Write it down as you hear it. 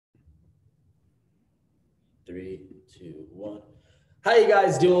Three, two, one. How you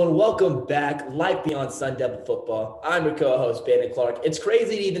guys doing? Welcome back. Life Beyond Sun Devil Football. I'm your co-host, Bannon Clark. It's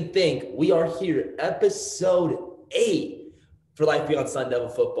crazy to even think we are here, episode 8 for Life Beyond Sun Devil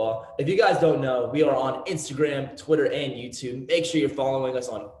Football. If you guys don't know, we are on Instagram, Twitter, and YouTube. Make sure you're following us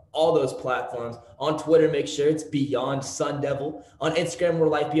on all those platforms. On Twitter, make sure it's Beyond Sun Devil. On Instagram, we're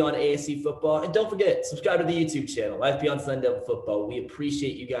Life Beyond ASC Football. And don't forget, subscribe to the YouTube channel, Life Beyond Sun Devil Football. We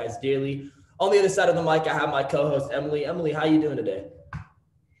appreciate you guys dearly. On the other side of the mic, I have my co-host, Emily. Emily, how you doing today?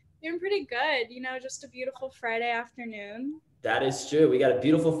 Doing pretty good. Just a beautiful Friday afternoon. That is true. We got a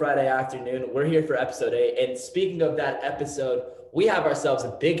beautiful Friday afternoon. We're here for episode 8. And speaking of that episode, we have ourselves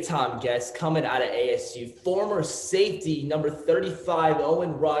a big-time guest coming out of ASU, former safety number 35,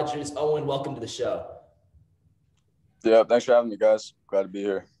 Owen Rogers. Owen, welcome to the show. Yeah, thanks for having me, guys. Glad to be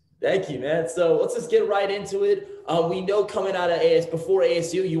here. Thank you, man. So let's just get right into it. We know coming out of before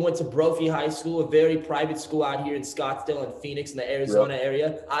ASU, you went to Brophy High School, a very private school out here in Scottsdale and Phoenix in the Arizona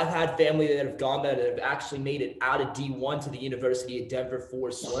area. I've had family that have gone there that have actually made it out of D1 to the University of Denver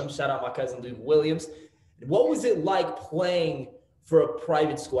for swim. Shout out my cousin Luke Williams. What was it like playing for a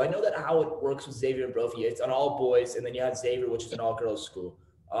private school? I know that how it works with Xavier and Brophy, it's an all boys, and then you have Xavier, which is an all girls school.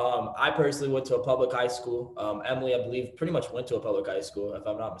 I personally went to a public high school. Emily, I believe, pretty much went to a public high school, if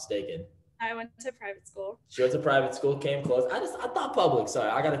I'm not mistaken. I went to private school. She went to private school, came close. I thought public. Sorry,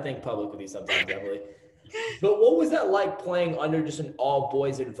 I got to think public with you sometimes, Emily. But what was that like playing under just an all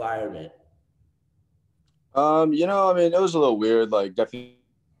boys environment? It was a little weird, like definitely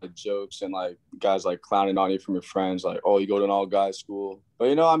jokes and like guys like clowning on you from your friends, like, oh, you go to an all guys school. But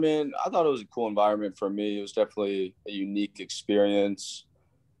I thought it was a cool environment for me. It was definitely a unique experience.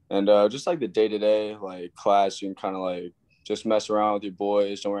 And just like the day-to-day, like class, you can kind of like just mess around with your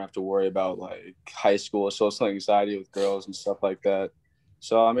boys. Don't have to worry about like high school social anxiety with girls and stuff like that.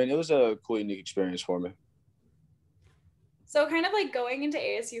 So, it was a cool, unique experience for me. So kind of like going into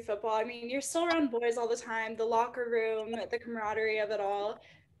ASU football, you're still around boys all the time, the locker room, the camaraderie of it all.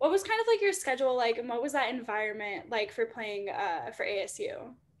 What was kind of like your schedule like, and what was that environment like for playing for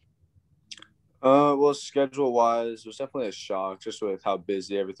ASU? Well, schedule-wise, it was definitely a shock just with how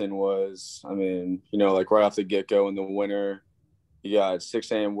busy everything was. Like right off the get-go in the winter, you got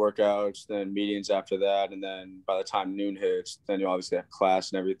 6 a.m. workouts, then meetings after that, and then by the time noon hits, then you obviously have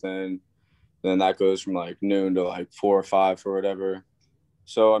class and everything. Then that goes from like noon to like 4 or 5 or whatever.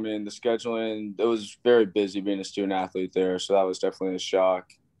 So, the scheduling, it was very busy being a student athlete there, so that was definitely a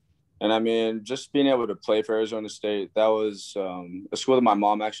shock. And just being able to play for Arizona State, that was a school that my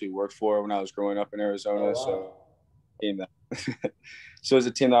mom actually worked for when I was growing up in Arizona. Oh, wow. So, so it was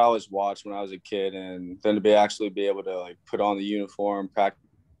a team that I always watched when I was a kid, and then to be able to like put on the uniform, practice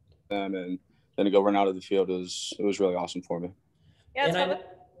them, and then to go run out of the field, it was really awesome for me. Yeah, it's probably a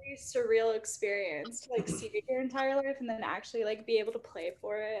very surreal experience to like see it your entire life and then actually like be able to play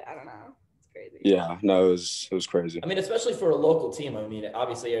for it. I don't know. Crazy. Yeah, no, it was crazy. Especially for a local team.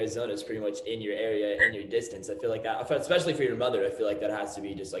 Obviously Arizona is pretty much in your area, in your distance. I feel like that, especially for your mother, I feel like that has to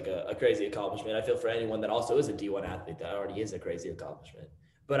be just like a crazy accomplishment. I feel for anyone that also is a D1 athlete, that already is a crazy accomplishment.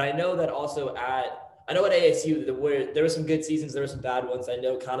 But I know that also at ASU, there were some good seasons, there were some bad ones. I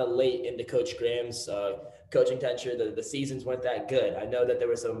know kind of late into Coach Graham's coaching tenure, the seasons weren't that good. I know that there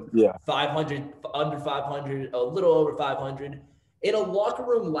were some 500, under 500, a little over 500. In a locker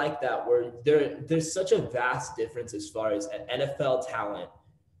room like that, where there's such a vast difference as far as NFL talent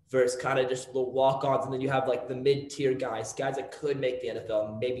versus kind of just the walk-ons, and then you have like the mid-tier guys that could make the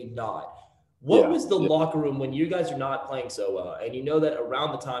NFL, maybe not. What was the locker room when you guys are not playing so well? And you know that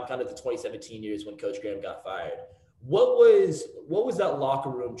around the time, kind of the 2017 years when Coach Graham got fired, what was that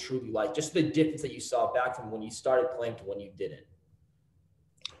locker room truly like? Just the difference that you saw back from when you started playing to when you didn't.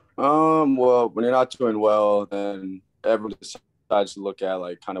 Well, when you're not doing well, then everyone decides to look at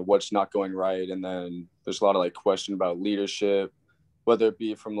like kind of what's not going right, and then there's a lot of like question about leadership, whether it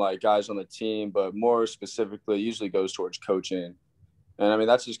be from like guys on the team, but more specifically usually goes towards coaching. And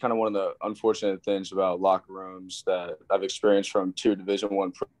that's just kind of one of the unfortunate things about locker rooms that I've experienced from 2 Division I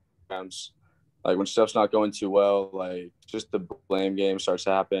programs. Like when stuff's not going too well, like just the blame game starts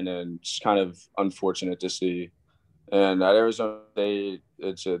to happen, and it's kind of unfortunate to see. And at Arizona State,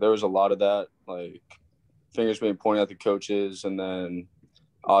 there was a lot of that, like fingers being pointed at the coaches, and then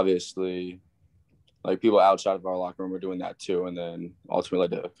obviously like people outside of our locker room were doing that too, and then ultimately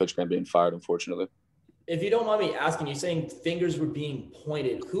led to Coach Graham being fired, unfortunately. If you don't mind me asking, you're saying fingers were being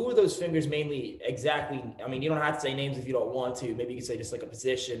pointed. Who were those fingers mainly exactly? You don't have to say names if you don't want to. Maybe you could say just like a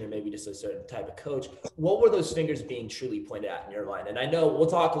position or maybe just a certain type of coach. What were those fingers being truly pointed at in your mind? And I know we'll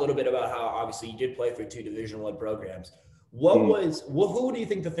talk a little bit about how obviously you did play for 2 Division I programs. Who do you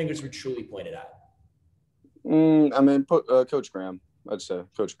think the fingers were truly pointed at? I mean, Coach Graham. I'd say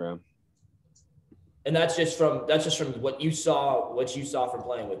Coach Graham. And that's just from what you saw from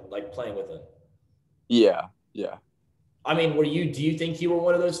playing with him. Yeah. I mean, do you think you were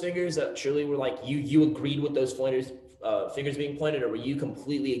one of those fingers that surely were like you agreed with those fingers being pointed, or were you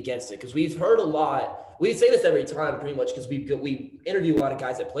completely against it? Because we've heard a lot. We say this every time, pretty much, because we interview a lot of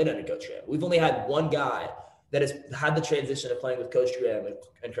guys that played under Coach Graham. We've only had one guy that has had the transition of playing with Coach Graham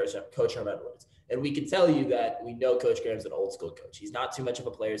and Coach Herm Edwards. And we can tell you that we know Coach Graham's an old school coach. He's not too much of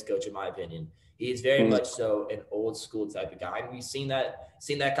a player's coach, in my opinion. He is very much so an old school type of guy. And we've seen that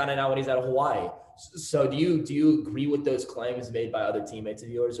kind of now when he's out of Hawaii. So do you agree with those claims made by other teammates of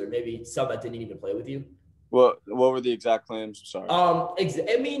yours, or maybe some that didn't even play with you? What were the exact claims? Sorry.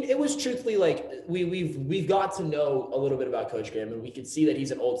 I mean, it was truthfully like we've got to know a little bit about Coach Graham, and we can see that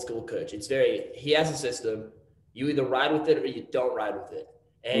he's an old school coach. He has a system. You either ride with it or you don't ride with it.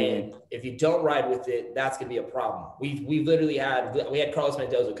 And if you don't ride with it, that's gonna be a problem. We had Carlos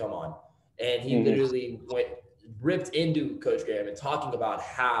Mendoza come on, and he literally ripped into Coach Graham and talking about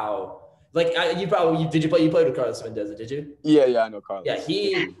how. Like you played with Carlos Mendoza, did you? Yeah, I know Carlos. Yeah,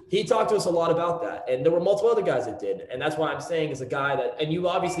 he talked to us a lot about that, and there were multiple other guys that did, and that's why I'm saying as a guy that, and you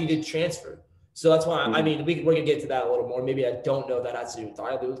obviously did transfer, so that's why I mean we're gonna get to that a little more. Maybe I don't know if that has to do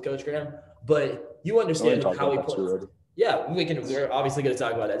entirely with Coach Graham, but you understand how he put. Yeah, we're obviously gonna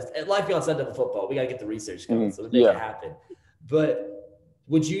talk about that. At Life Beyond Sunday Football, we gotta get the research going, so make it happen. But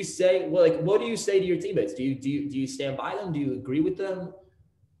would you say, what do you say to your teammates? Do you stand by them? Do you agree with them?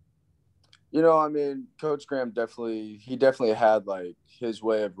 I mean, Coach Graham definitely had like his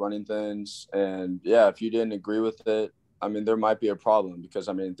way of running things. And yeah, if you didn't agree with it, I mean, there might be a problem because,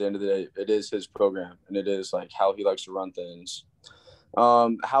 I mean, at the end of the day, it is his program and it is like how he likes to run things.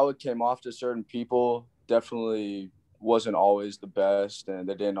 How it came off to certain people definitely wasn't always the best. And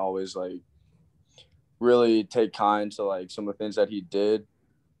they didn't always like really take kind to like some of the things that he did.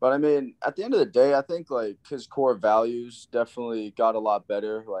 But I mean, at the end of the day, I think like his core values definitely got a lot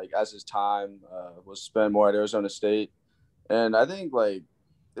better, like as his time was spent more at Arizona State. And I think like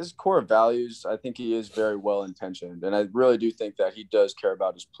his core values, I think he is very well intentioned. And I really do think that he does care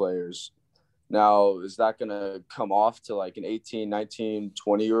about his players. Now, is that going to come off to like an 18, 19,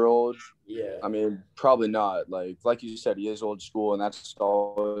 20-year-old? Yeah. I mean, probably not. Like you said, he is old school, and that's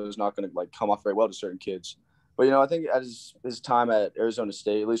always not going to like come off very well to certain kids. But, I think as his time at Arizona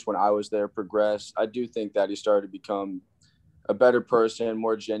State, at least when I was there, progressed, I do think that he started to become a better person,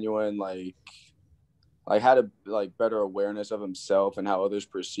 more genuine, like had a like better awareness of himself and how others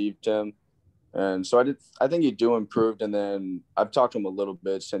perceived him. And so I think he improved. And then I've talked to him a little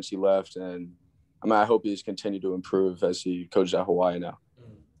bit since he left. And I mean, I hope he's continued to improve as he coaches at Hawaii now.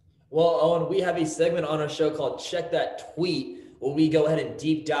 Well, Owen, we have a segment on our show called Check That Tweet, where we go ahead and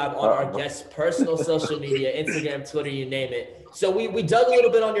deep dive on our guests' personal social media, Instagram, Twitter, you name it. So we dug a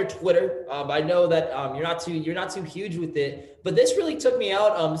little bit on your Twitter. I know that you're not too huge with it, but this really took me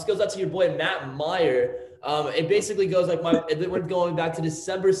out. This goes out to your boy Matt Meyer. It basically goes like we're going back to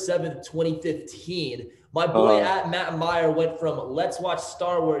December 7th, 2015. My boy at Matt Meyer went from "Let's watch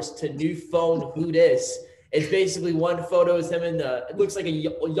Star Wars" to "New phone, who dis?" It's basically one photo is him it looks like a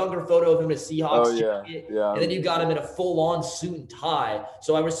younger photo of him in a Seahawks jacket. Yeah. And then you got him in a full-on suit and tie.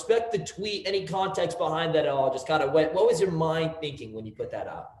 So I respect the tweet. Any context behind that at all? Just kind of what was your mind thinking when you put that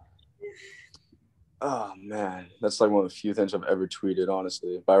out? Oh, man. That's like one of the few things I've ever tweeted,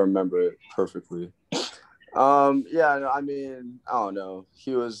 honestly, if I remember it perfectly. Yeah, I mean, I don't know.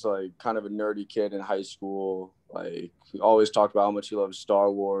 He was like kind of a nerdy kid in high school. Like, he always talked about how much he loved Star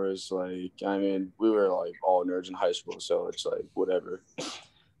Wars. Like, I mean, we were like all nerds in high school, so it's like whatever.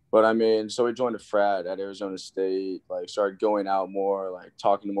 But I mean, so he joined a frat at Arizona State, like started going out more, like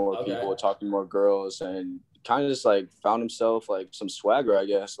talking to more people, talking to more girls, and kind of just like found himself like some swagger, I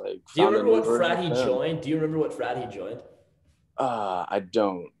guess. Like, do you remember what frat he joined? Do you remember what frat he joined? I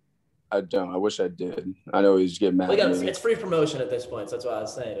don't. I wish I did. I know he's getting mad at me. It's free promotion at this point. So that's what I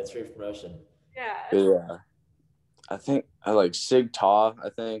was saying. It's free promotion. Yeah. I think I like Sig Ta. I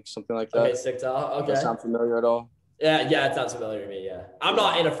think something like that. Okay, Sig Ta. Okay. Does that sound familiar at all? Yeah, it sounds familiar to me. Yeah, I'm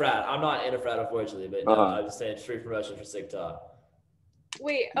not in a frat, unfortunately, but no, I was saying it's free promotion for Sig Ta.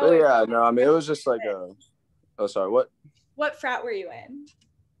 Wait. Yeah, no, I mean it was just like Oh, sorry. What? What frat were you in?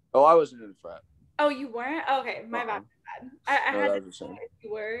 Oh, I wasn't in a frat. Oh, you weren't? Okay, my bad. I had to know if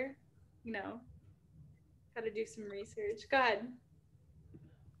you were. Got to do some research. Go ahead.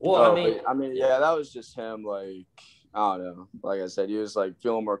 Well, I mean, yeah, that was just him. Like, I don't know. Like I said, he was like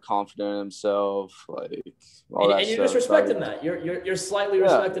feeling more confident in himself. Like, all that and you're just respecting that. You're slightly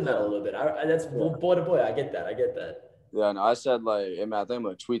respecting that a little bit. That's boy to boy. I get that. Yeah, no, I said like, hey man, I think I'm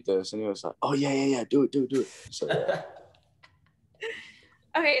gonna tweet this, and he was like, oh yeah, do it. So yeah.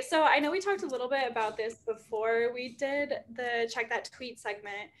 Okay, so I know we talked a little bit about this before we did the check that tweet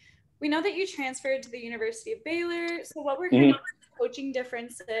segment. We know that you transferred to the University of Baylor. So what were kind of coaching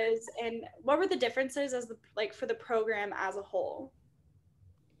differences, and what were the differences as for the program as a whole?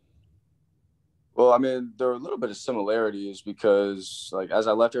 Well, I mean, there were a little bit of similarities because, like, as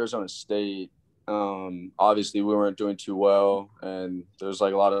I left Arizona State, obviously we weren't doing too well, and there was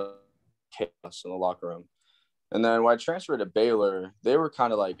like a lot of chaos in the locker room. And then when I transferred to Baylor, they were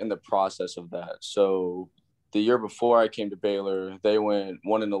kind of like in the process of that. So the year before I came to Baylor, they went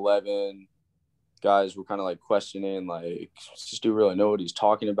 1-11. Guys were kind of like questioning, like, does this dude really know what he's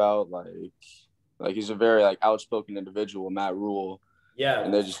talking about? Like he's a very like outspoken individual, Matt Rule. Yeah,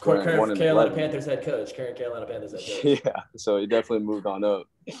 And they just went current 1-11. Carolina Panthers head coach. Current Carolina Panthers head coach. Yeah, so he definitely moved on up.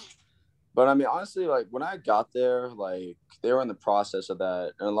 But I mean, honestly, like when I got there, like they were in the process of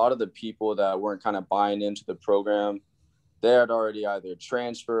that, and a lot of the people that weren't kind of buying into the program, they had already either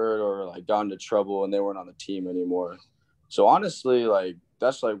transferred or like got into trouble, and they weren't on the team anymore. So honestly, like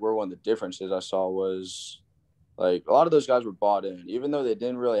that's like where one of the differences I saw was like a lot of those guys were bought in, even though they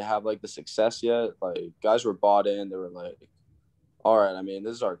didn't really have like the success yet. Like guys were bought in. They were like, all right, I mean,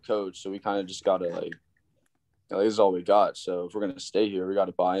 this is our coach, so we kind of just got to like, this is all we got. So if we're going to stay here, we got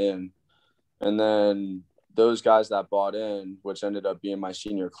to buy in. And then those guys that bought in, which ended up being my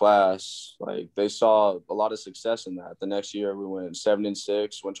senior class, like they saw a lot of success in that. The next year we went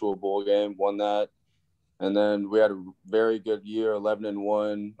 7-6, went to a bowl game, won that. And then we had a very good year,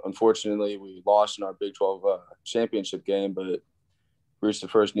 11-1. Unfortunately, we lost in our Big 12 championship game, but reached the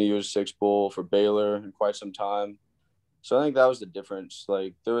first New Year's Six bowl for Baylor in quite some time. So I think that was the difference.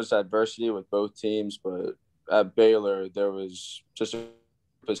 Like there was adversity with both teams, but at Baylor there was just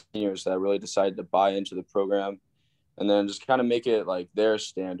seniors that really decided to buy into the program, and then just kind of make it like their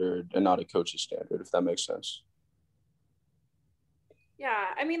standard and not a coach's standard, if that makes sense. Yeah,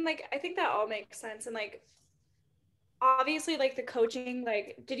 I mean, like I think that all makes sense, and like obviously, like the coaching,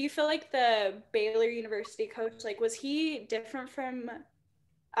 like did you feel like the Baylor University coach, like was he different from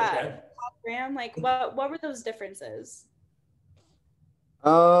Okay. Graham? Like what were those differences?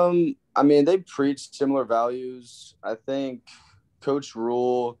 I mean, they preached similar values. I think Coach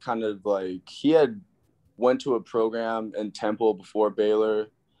Rule kind of like he had went to a program in Temple before Baylor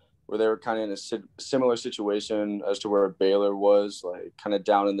where they were kind of in a similar situation as to where Baylor was, like kind of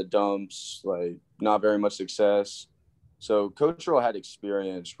down in the dumps, like not very much success. So Coach Rule had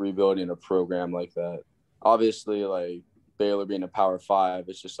experience rebuilding a program like that. Obviously, like Baylor being a Power 5,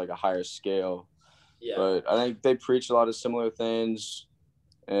 it's just like a higher scale. Yeah. But I think they preach a lot of similar things.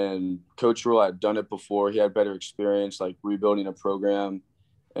 And Coach Rule had done it before. He had better experience, like rebuilding a program.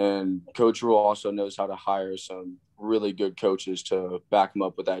 And Coach Rule also knows how to hire some really good coaches to back him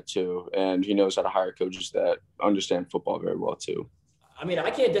up with that too. And he knows how to hire coaches that understand football very well too. I mean, I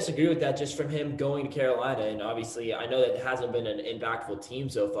can't disagree with that just from him going to Carolina. And obviously, I know that it hasn't been an impactful team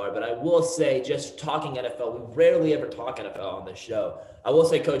so far, but I will say, just talking NFL, we rarely ever talk NFL on this show. I will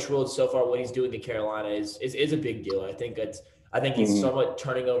say Coach Rule so far, what he's doing to Carolina is a big deal. I think he's somewhat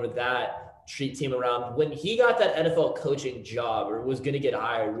turning over that team around. When he got that NFL coaching job or was going to get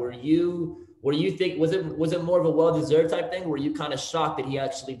hired, were you think was it more of a well-deserved type thing? Were you kind of shocked that he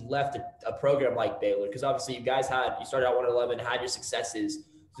actually left a program like Baylor? Because obviously you started out 1-11, had your successes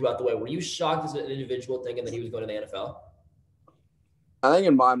throughout the way. Were you shocked as an individual thinking that he was going to the NFL? I think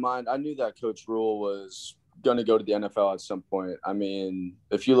in my mind, I knew that Coach Rule was going to go to the NFL at some point. I mean,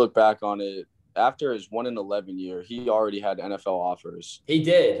 if you look back on it, after his 1-11 year, he already had NFL offers. He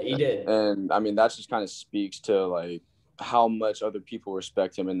did. And I mean, that just kind of speaks to like how much other people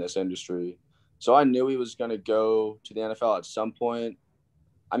respect him in this industry. So I knew he was going to go to the NFL at some point.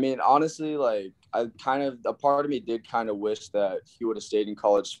 I mean, honestly, like a part of me did kind of wish that he would have stayed in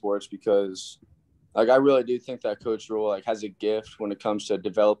college sports because like I really do think that Coach Rule like has a gift when it comes to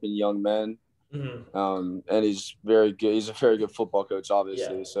developing young men. And he's very good. He's a very good football coach,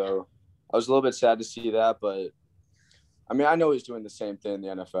 obviously. Yeah. So I was a little bit sad to see that, but I mean, I know he's doing the same thing in the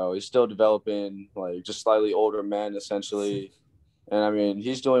NFL. He's still developing like just slightly older men, essentially. And I mean,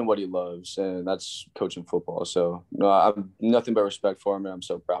 he's doing what he loves, and that's coaching football. So no, I'm nothing but respect for him, and I'm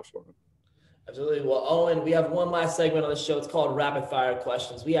so proud for him. Absolutely. Well, Owen, we have one last segment on the show. It's called Rapid Fire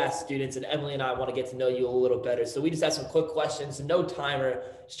Questions. We ask students, and Emily and I want to get to know you a little better. So we just have some quick questions, no timer.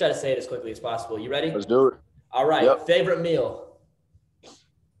 Just try to say it as quickly as possible. You ready? Let's do it. All right. Yep. Favorite meal?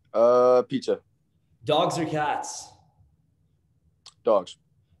 Pizza. Dogs or cats? Dogs.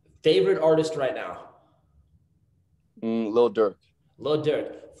 Favorite artist right now? Lil Durk. Lil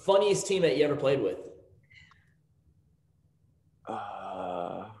Durk. Funniest teammate you ever played with?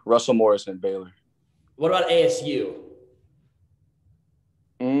 Russell Morrison, Baylor. What about ASU?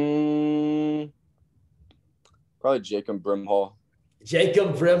 Probably Jacob Brimhall.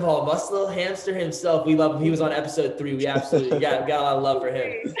 Jacob Brimhall, Must Little Hamster himself. We love him. He was on episode 3. We absolutely got a lot of love for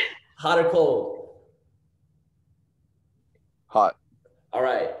him. Hot or cold? Hot. All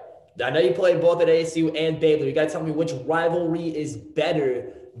right. I know you played both at ASU and Baylor. You got to tell me which rivalry is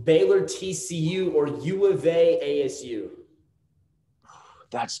better, Baylor TCU or U of A ASU?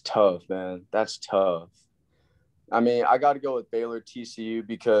 That's tough, man. That's tough. I mean, I got to go with Baylor TCU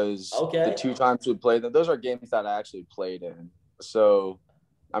because the 2 times we played them, those are games that I actually played in. So,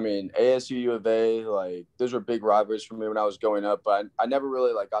 I mean, ASU, U of A, like, those were big rivalries for me when I was growing up, but I never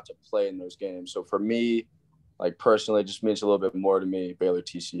really, like, got to play in those games. So, for me, like, personally, it just means a little bit more to me, Baylor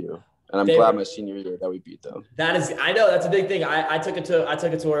TCU. And I'm glad my senior year that we beat them. I know that's a big thing. I took a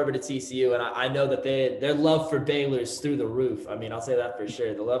tour over to TCU, and I know that their love for Baylor is through the roof. I mean, I'll say that for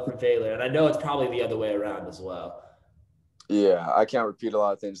sure. The love for Baylor, and I know it's probably the other way around as well. Yeah, I can't repeat a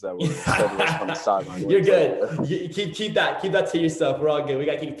lot of things that were said on the sideline. You're good. You keep that to yourself. We're all good. We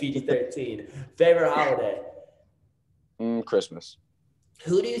got to keep PG-13. Favorite holiday? Christmas.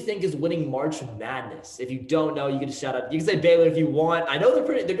 Who do you think is winning March Madness? If you don't know, you can just shout out. You can say Baylor if you want. I know they're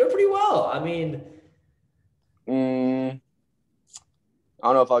doing pretty well. I mean, I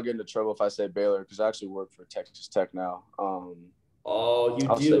don't know if I'll get into trouble if I say Baylor because I actually work for Texas Tech now. You I'll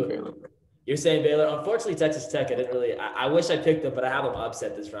do. say Baylor. You're saying Baylor. Unfortunately, Texas Tech. I wish I picked them, but I have them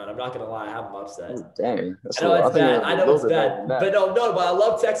upset this round. I'm not gonna lie. I have them upset. Ooh, dang. I know it's bad. But no. But I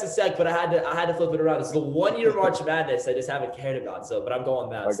love Texas Tech. But I had to flip it around. It's the 1 year March Madness I just haven't cared about. So, but I'm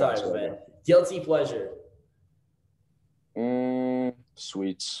going that. Sorry, man. Guilty pleasure.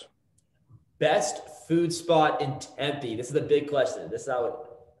 Sweets. Best food spot in Tempe. This is the big question. This is how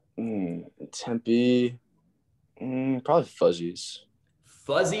it. Tempe. Probably Fuzzies.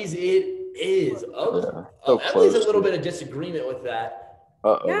 Fuzzies it is. Yeah, Emily's a little bit of disagreement with that.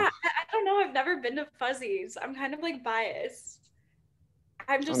 Yeah, I don't know. I've never been to Fuzzies. I'm kind of like biased.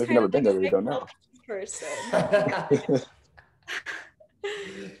 I'm just if you've never been there, you don't know. Person.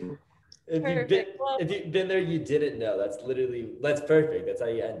 If you've been there, you didn't know. That's perfect. That's how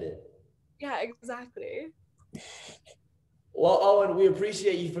you end it. Yeah, exactly. Well, Owen, we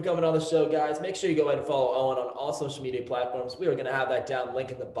appreciate you for coming on the show, guys. Make sure you go ahead and follow Owen on all social media platforms. We are going to have that down,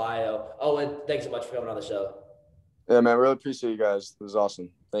 link in the bio. Owen, thanks so much for coming on the show. Yeah, man, really appreciate you guys. It was awesome.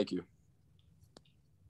 Thank you.